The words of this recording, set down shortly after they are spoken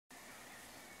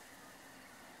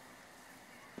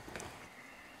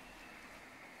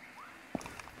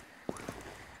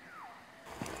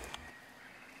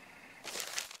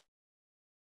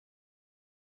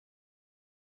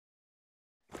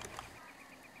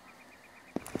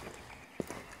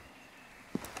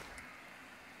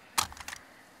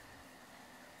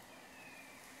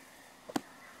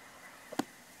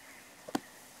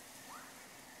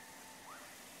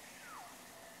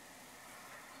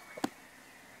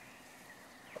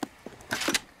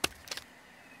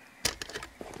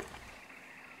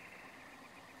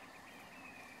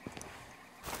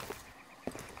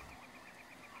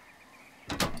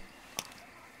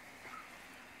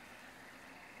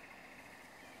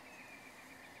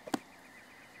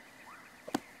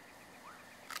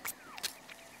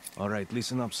Alright,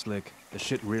 listen up, Slick. The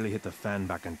shit really hit the fan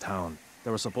back in town.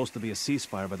 There was supposed to be a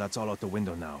ceasefire, but that's all out the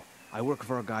window now. I work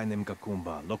for a guy named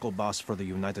Kakumba, local boss for the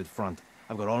United Front.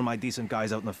 I've got all my decent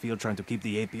guys out in the field trying to keep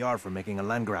the APR from making a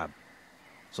land grab.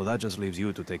 So that just leaves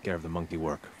you to take care of the monkey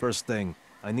work. First thing,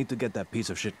 I need to get that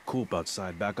piece of shit Coop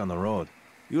outside back on the road.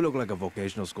 You look like a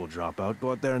vocational school dropout.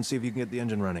 Go out there and see if you can get the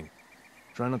engine running.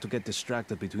 Try not to get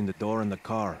distracted between the door and the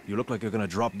car. You look like you're gonna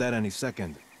drop dead any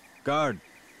second. Guard!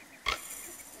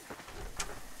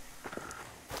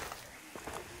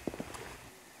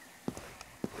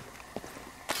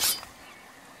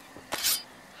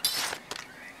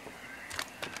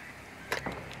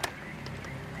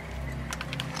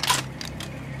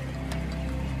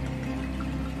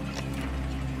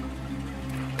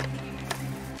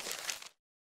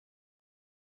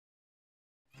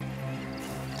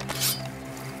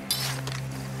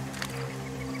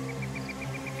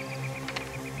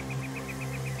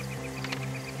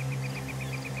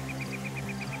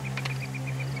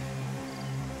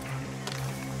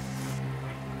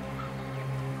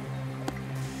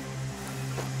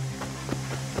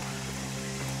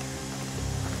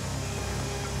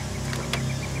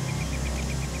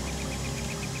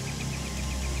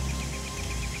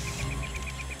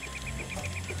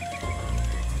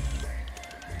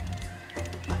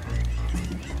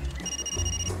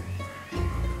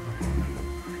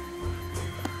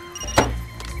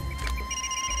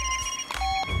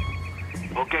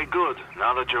 Okay, good.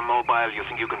 Now that you're mobile, you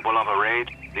think you can pull off a raid?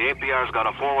 The APR's got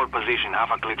a forward position half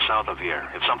a click south of here.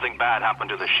 If something bad happened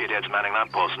to the shitheads manning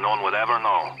that post, no one would ever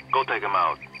know. Go take them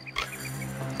out.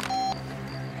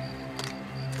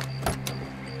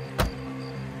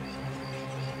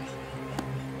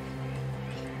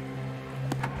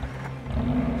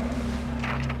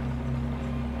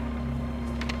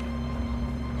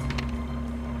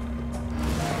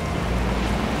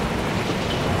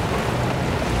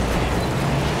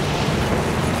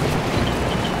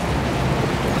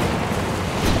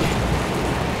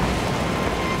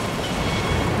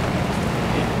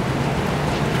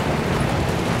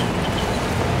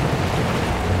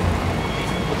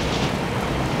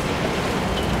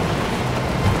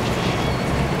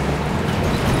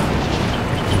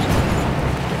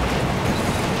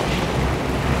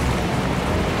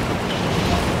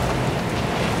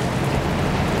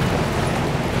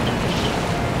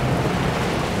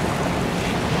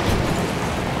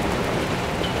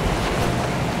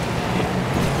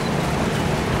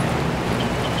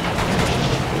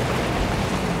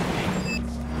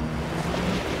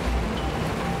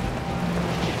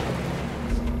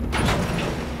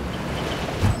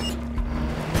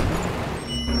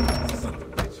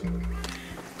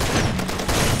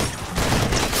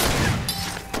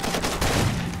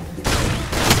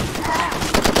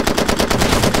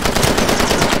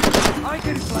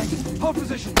 Hold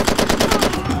position!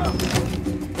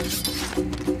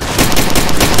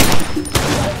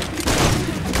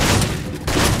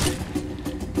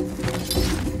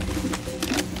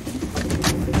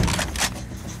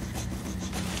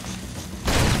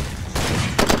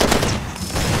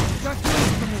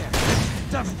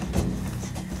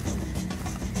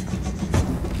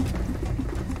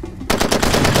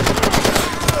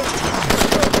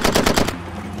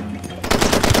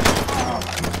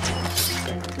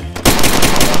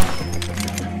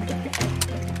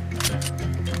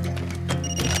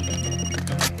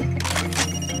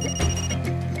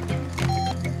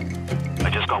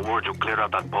 Word you cleared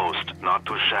out that post. Not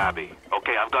too shabby.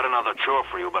 Okay, I've got another chore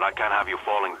for you, but I can't have you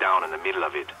falling down in the middle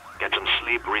of it. Get some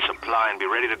sleep, resupply, and be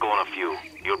ready to go in a few.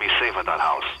 You'll be safe at that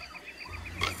house.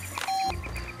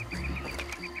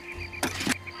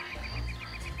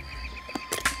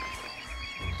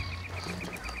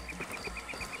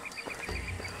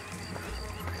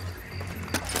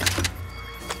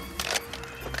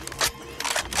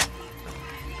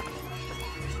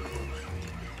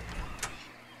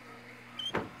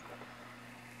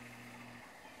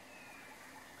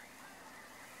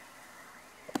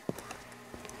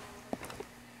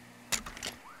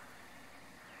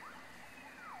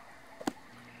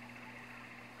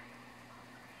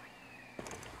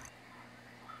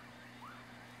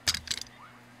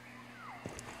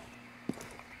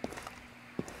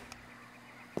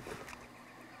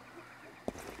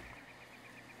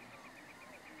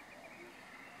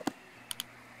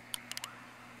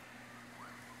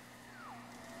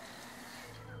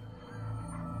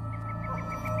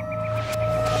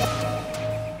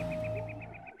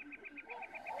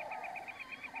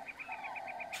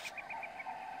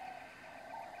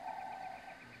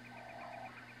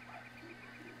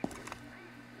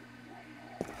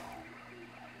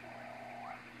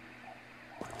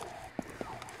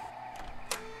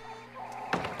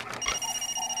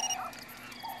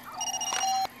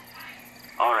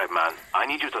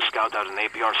 need you to scout out an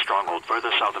APR stronghold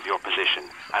further south of your position.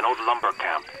 An old lumber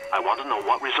camp. I want to know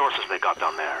what resources they got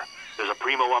down there. There's a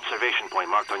primo observation point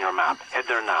marked on your map. Head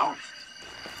there now.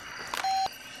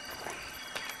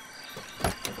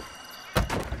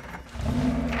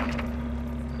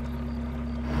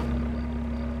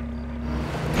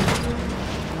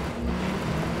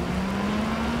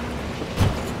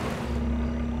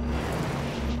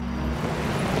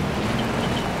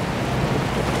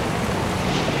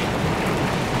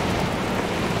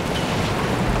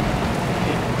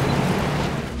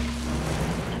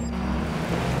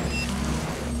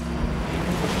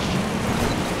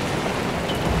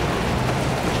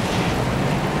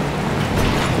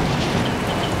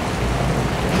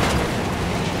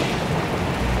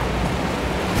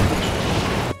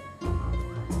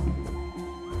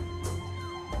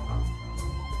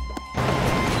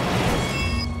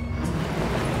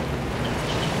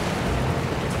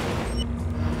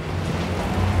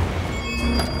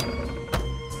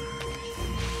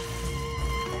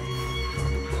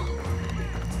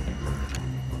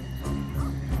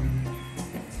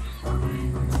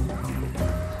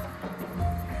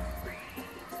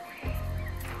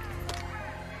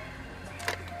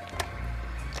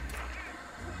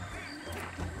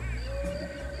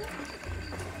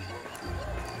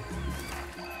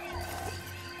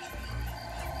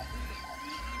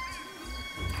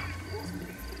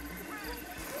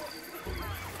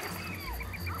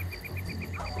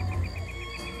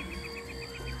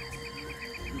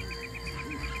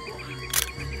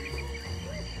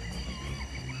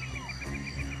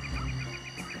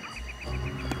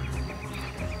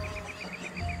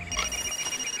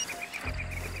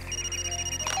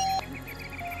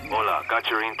 Hola, got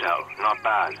your intel. Not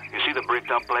bad. You see the bricked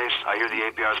up place? I hear the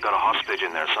APR's got a hostage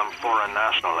in there, some foreign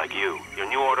national like you. Your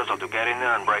new orders are to get in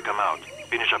there and break them out.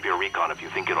 Finish up your recon if you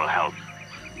think it'll help.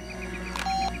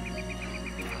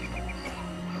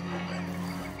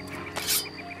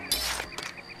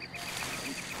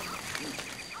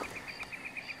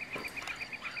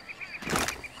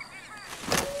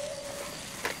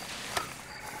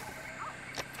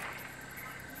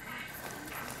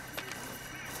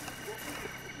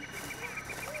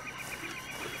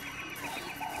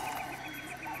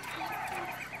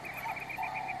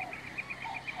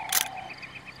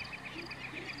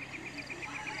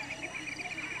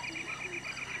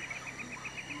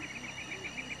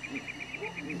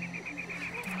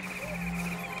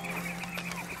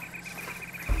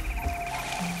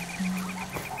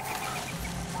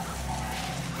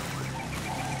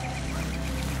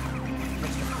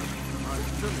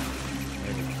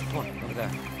 Over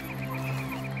there.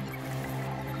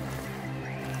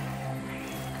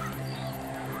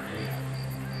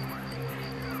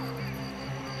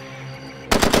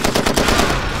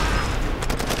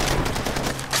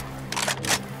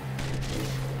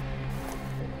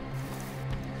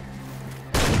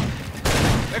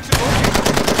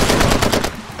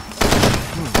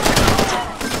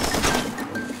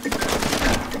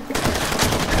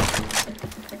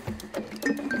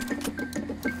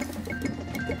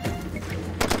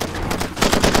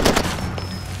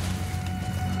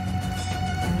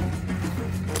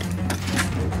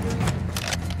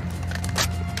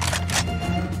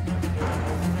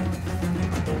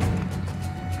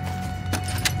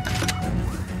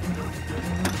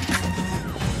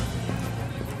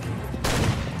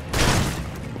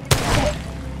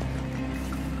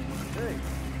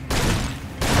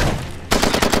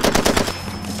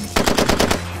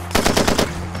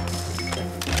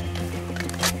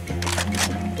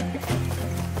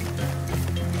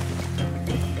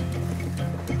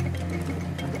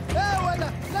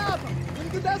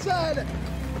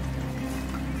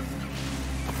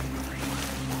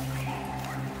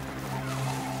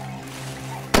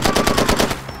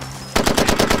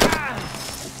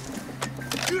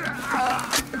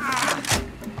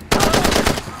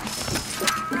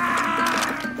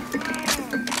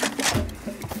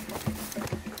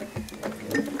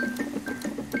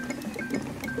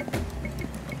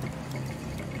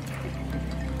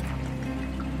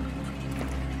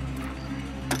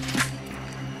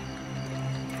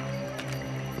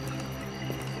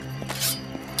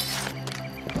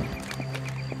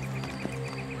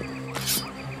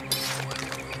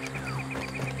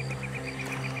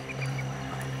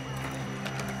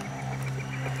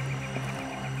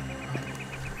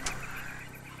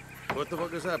 What the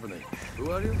fuck is happening? Who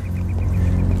are you?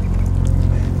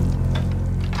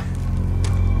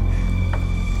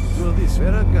 Well, this,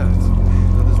 where are guards?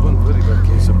 Now, there's one very bad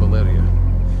case of malaria.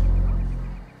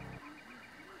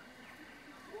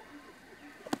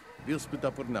 We'll split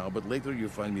up for now, but later you'll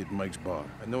find me at Mike's bar.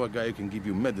 I know a guy who can give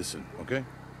you medicine, okay?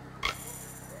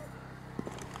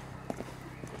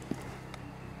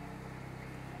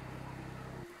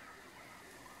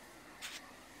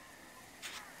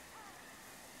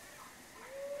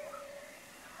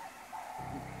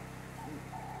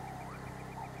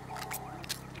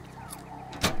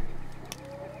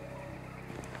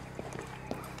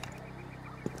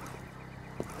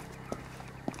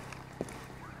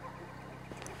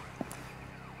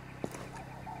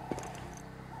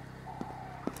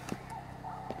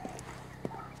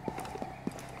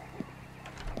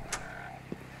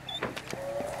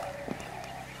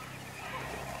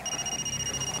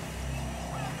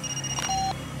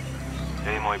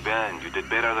 Hey, my band, you did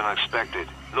better than expected.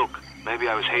 Look, maybe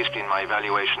I was hasty in my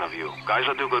evaluation of you. Guys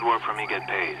that do good work for me get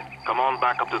paid. Come on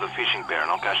back up to the fishing pier and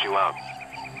I'll cash you out.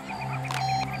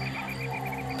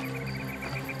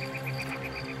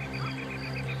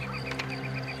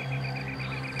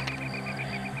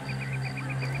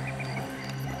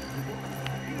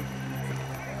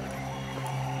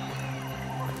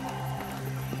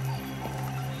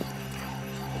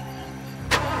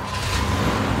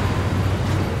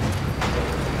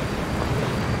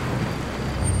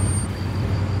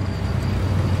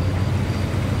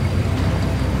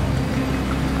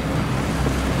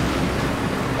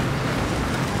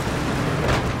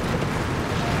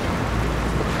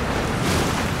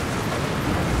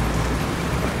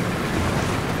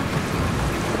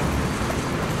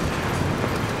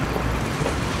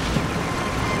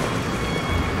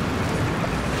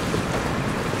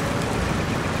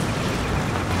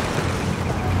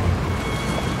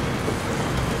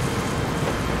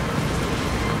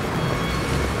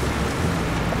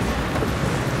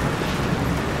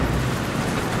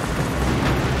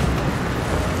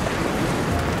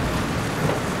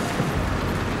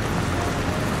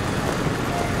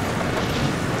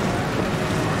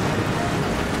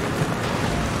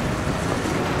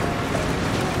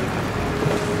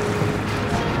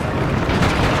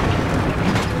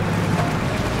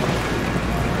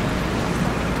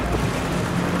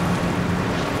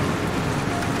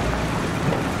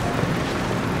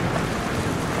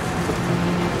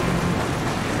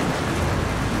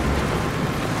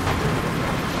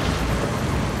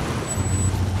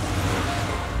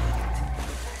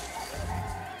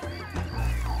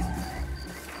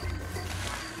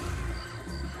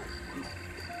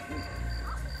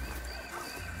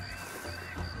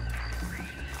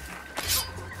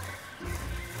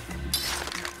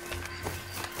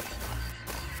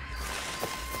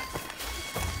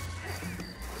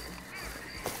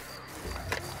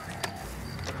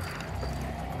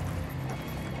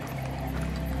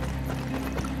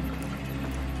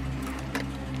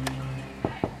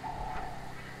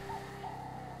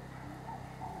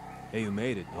 Hey, you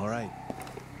made it. All right.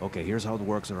 Okay, here's how it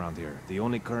works around here. The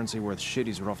only currency worth shit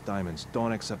is rough diamonds.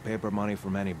 Don't accept paper money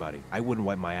from anybody. I wouldn't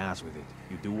wipe my ass with it.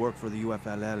 You do work for the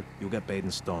UFLL, you get paid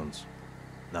in stones.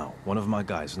 Now, one of my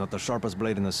guys, not the sharpest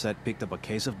blade in the set, picked up a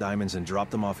case of diamonds and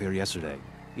dropped them off here yesterday.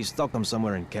 He stuck them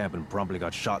somewhere in camp and promptly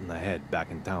got shot in the head back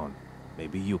in town.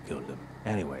 Maybe you killed him.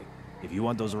 Anyway, if you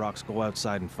want those rocks, go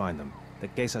outside and find them. The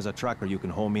case has a tracker you can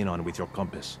home in on with your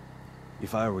compass.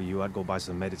 If I were you, I'd go buy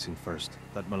some medicine first.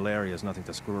 That malaria is nothing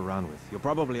to screw around with. You'll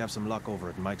probably have some luck over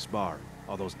at Mike's bar.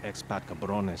 All those expat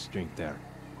cabrones drink there.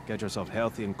 Get yourself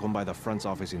healthy and come by the front's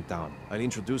office in town. I'll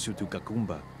introduce you to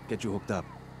Kakumba. Get you hooked up.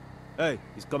 Hey,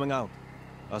 he's coming out.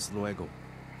 Hasta luego.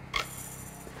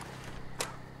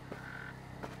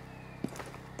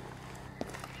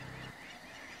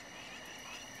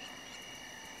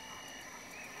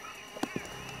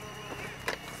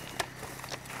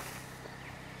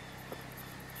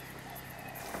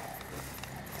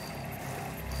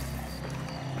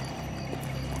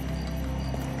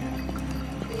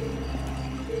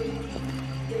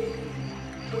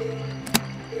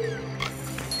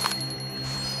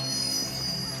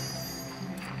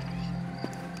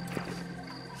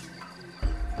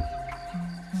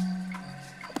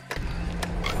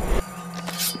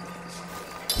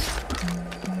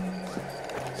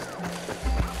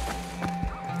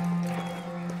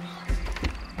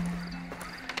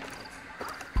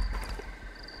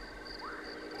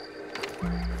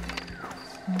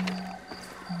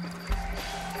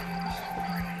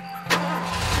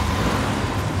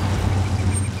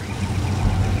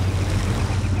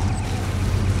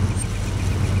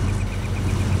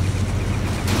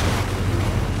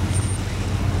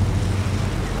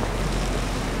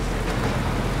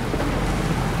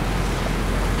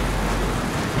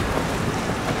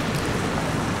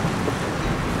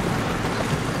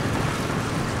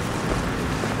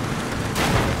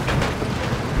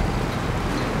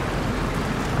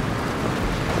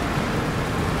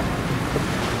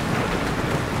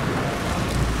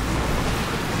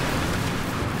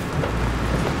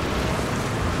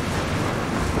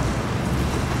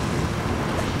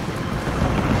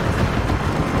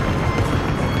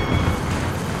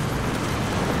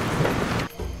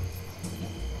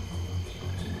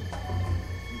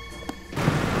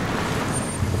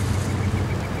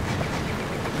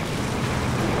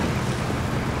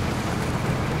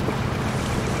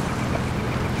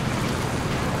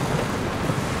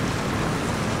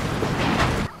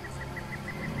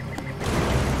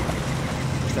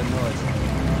 What's that noise?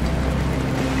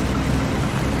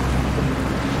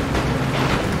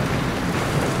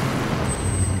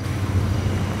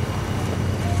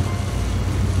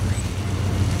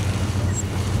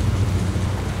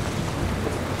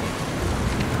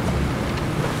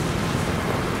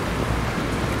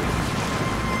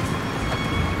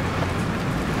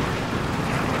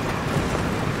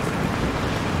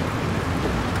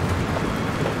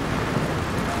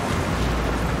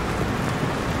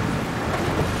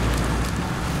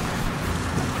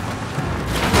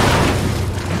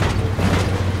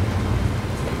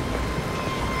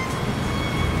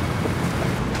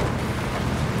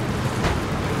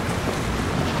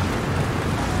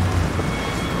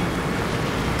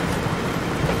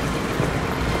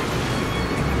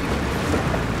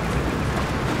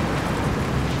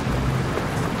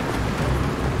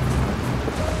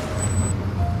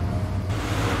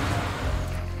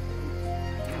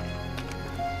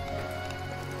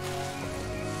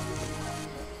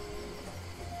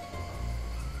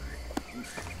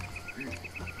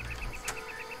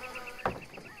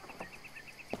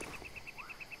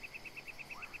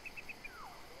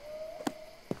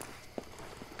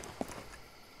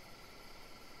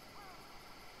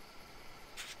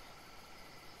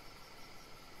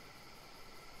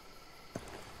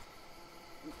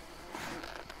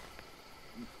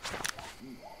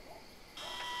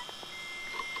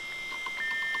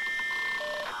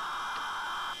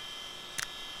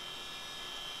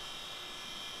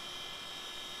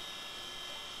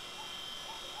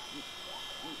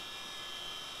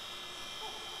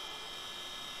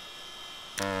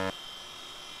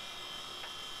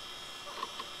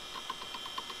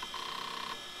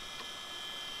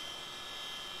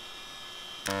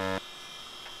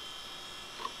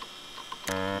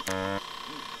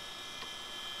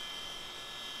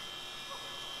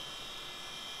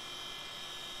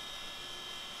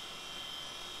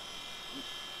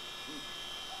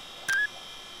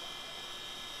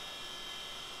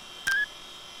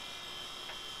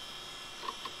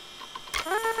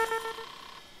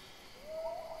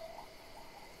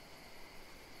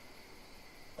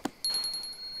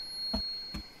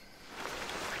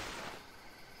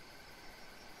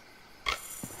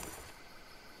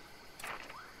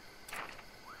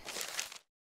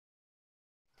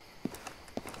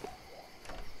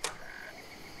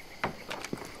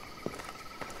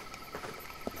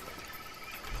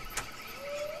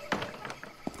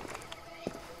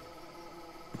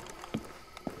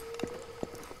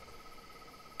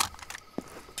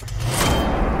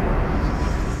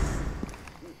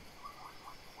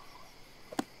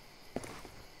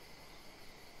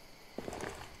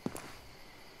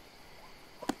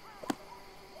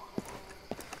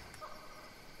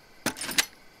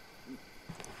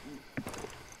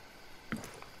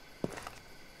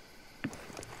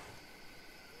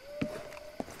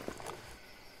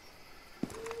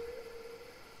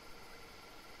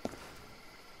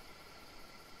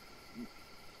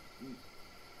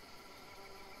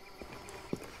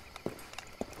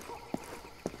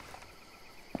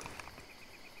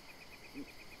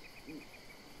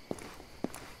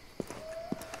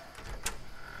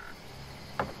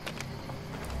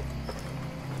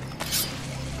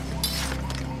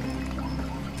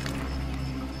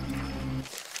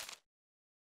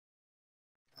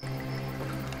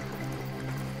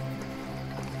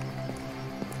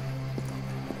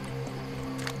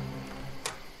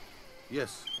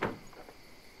 Yes.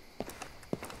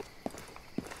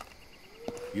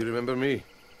 You remember me?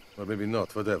 Or maybe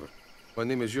not, whatever. My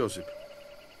name is Josip.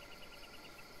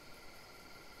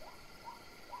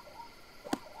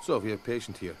 So, we have a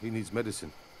patient here. He needs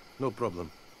medicine. No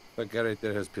problem. That guy right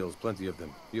there has pills, plenty of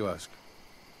them. You ask.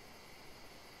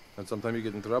 And sometime you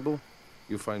get in trouble,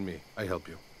 you find me. I help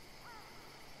you.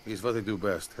 It's what I do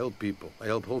best. Help people. I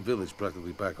help whole village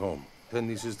practically back home. 10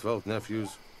 nieces, 12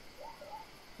 nephews.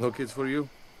 No kids for you?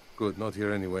 Good, not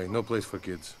here anyway. No place for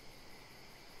kids.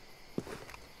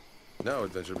 Now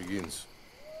adventure begins.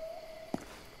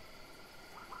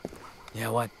 Yeah,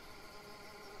 what?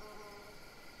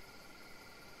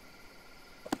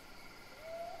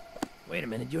 Wait a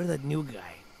minute, you're that new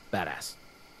guy. Badass.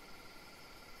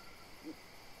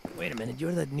 Wait a minute,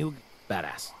 you're that new...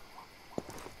 Badass.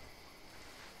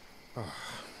 Oh,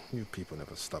 you people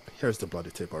never stop. Here's the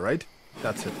bloody tape, alright?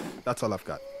 That's it. That's all I've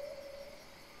got.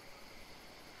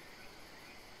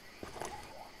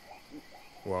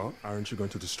 Well, aren't you going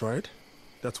to destroy it?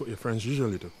 That's what your friends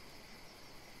usually do.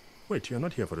 Wait, you're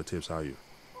not here for the tapes, are you?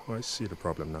 Oh, I see the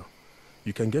problem now.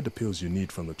 You can get the pills you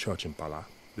need from the church in Pala.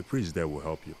 The priest there will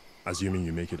help you, assuming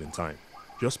you make it in time.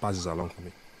 Just pass this along for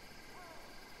me.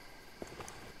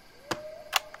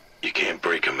 You can't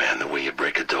break a man the way you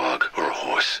break a dog or a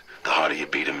horse. The harder you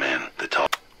beat a man, the tougher.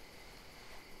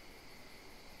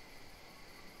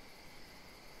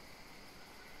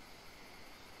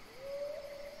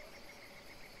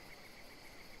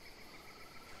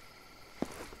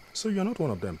 So you're not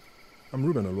one of them. I'm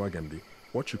Ruben Oluwagembi,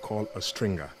 what you call a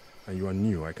stringer, and you are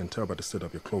new. I can tell by the state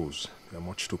of your clothes. They're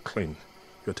much too clean.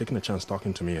 You're taking a chance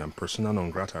talking to me. I'm persona non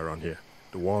grata around here.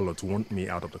 The warlords want me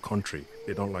out of the country.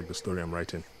 They don't like the story I'm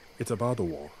writing. It's about the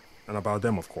war, and about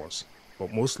them, of course.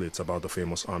 But mostly it's about the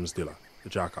famous arms dealer, the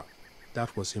Jackal.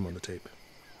 That was him on the tape.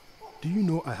 Do you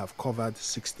know I have covered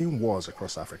 16 wars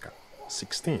across Africa?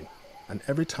 16. And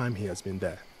every time he has been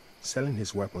there, selling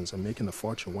his weapons and making a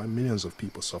fortune while millions of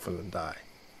people suffer and die.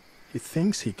 He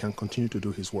thinks he can continue to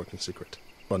do his work in secret,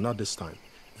 but not this time.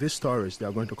 These stories, they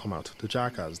are going to come out. The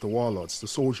jackals, the warlords, the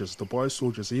soldiers, the boy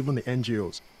soldiers, even the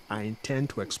NGOs. I intend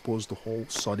to expose the whole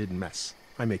sordid mess.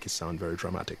 I make it sound very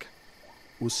dramatic.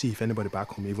 We'll see if anybody back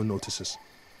home even notices.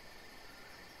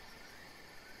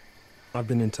 I've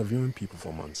been interviewing people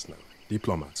for months now.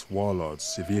 Diplomats, warlords,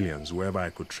 civilians, whoever I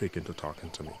could trick into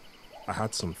talking to me. I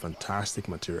had some fantastic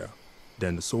material.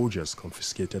 Then the soldiers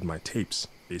confiscated my tapes.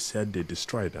 They said they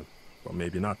destroyed them, but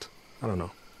maybe not. I don't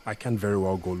know. I can't very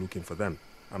well go looking for them.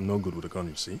 I'm no good with a gun,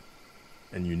 you see.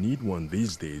 And you need one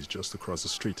these days just to cross the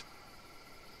street.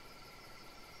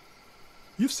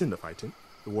 You've seen the fighting.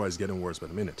 The war is getting worse by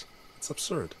the minute. It's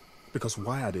absurd. Because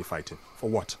why are they fighting? For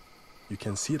what? You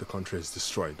can see the country is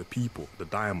destroyed. The people, the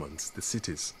diamonds, the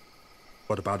cities.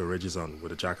 But the battle rages on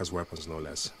with the Jackal's weapons, no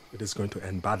less. It is going to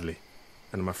end badly.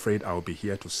 And I'm afraid I will be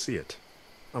here to see it.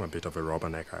 I'm a bit of a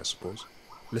rubbernecker, I suppose.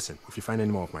 Listen, if you find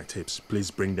any more of my tapes,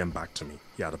 please bring them back to me,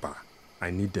 here at the bar. I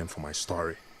need them for my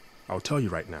story. I'll tell you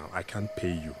right now, I can't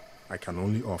pay you. I can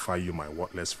only offer you my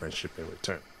worthless friendship in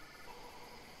return.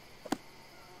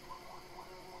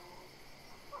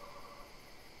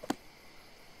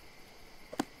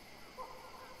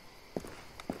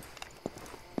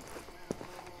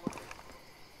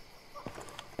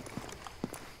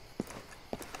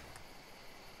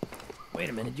 Wait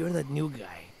a minute, you're that new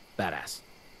guy. Badass.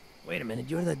 Wait a minute,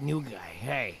 you're that new guy.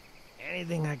 Hey,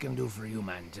 anything I can do for you,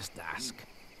 man, just ask.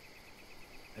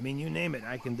 I mean, you name it,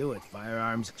 I can do it.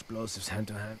 Firearms, explosives,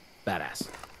 hand-to-hand. Badass.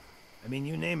 I mean,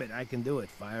 you name it, I can do it.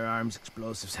 Firearms,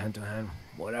 explosives, hand-to-hand.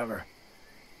 Whatever.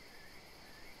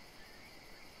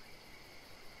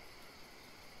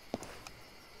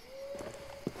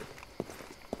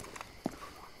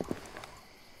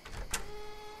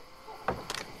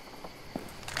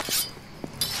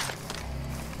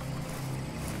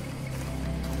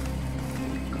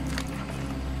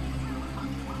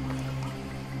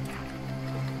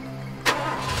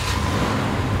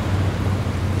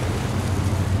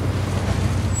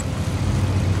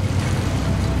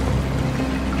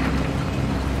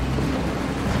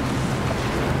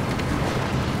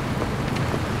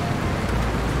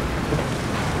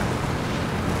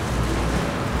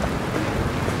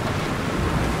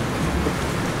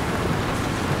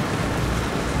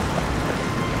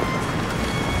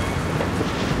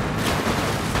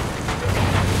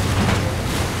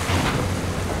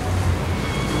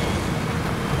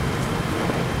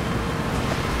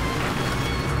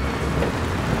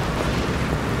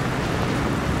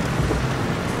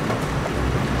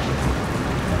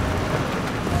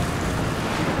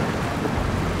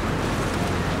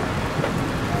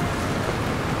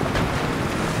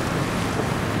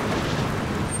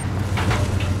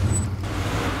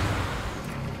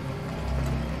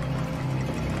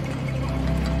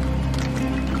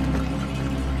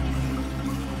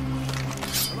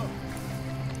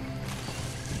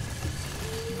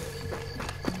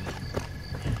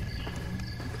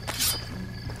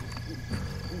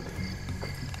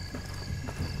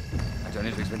 I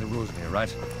need to explain the rules here,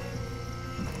 right?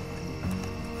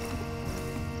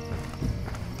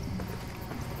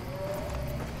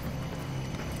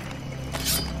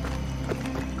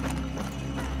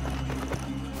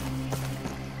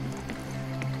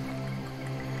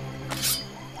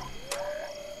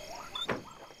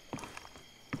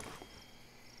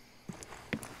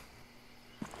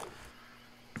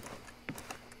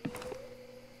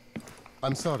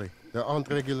 I'm sorry, there aren't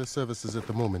regular services at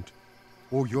the moment.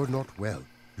 Oh, you're not well.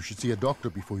 You should see a doctor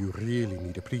before you really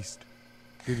need a priest.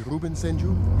 Did Ruben send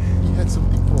you? He had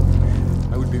something for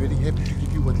me. I would be very happy to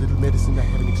give you what little medicine I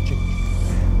have in exchange.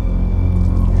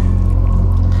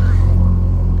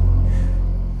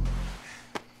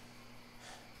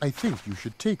 I think you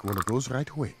should take one of those right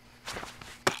away.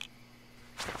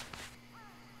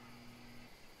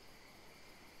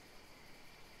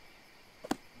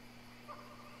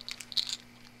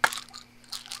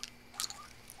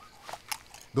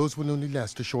 Those will only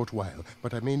last a short while,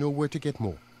 but I may know where to get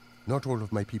more. Not all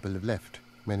of my people have left.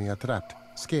 Many are trapped,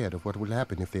 scared of what will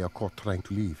happen if they are caught trying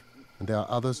to leave. And there are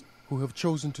others who have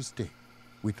chosen to stay.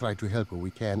 We try to help where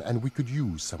we can, and we could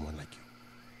use someone like you.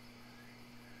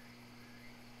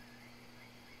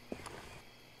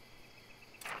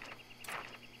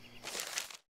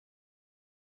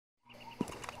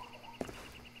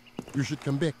 You should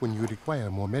come back when you require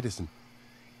more medicine.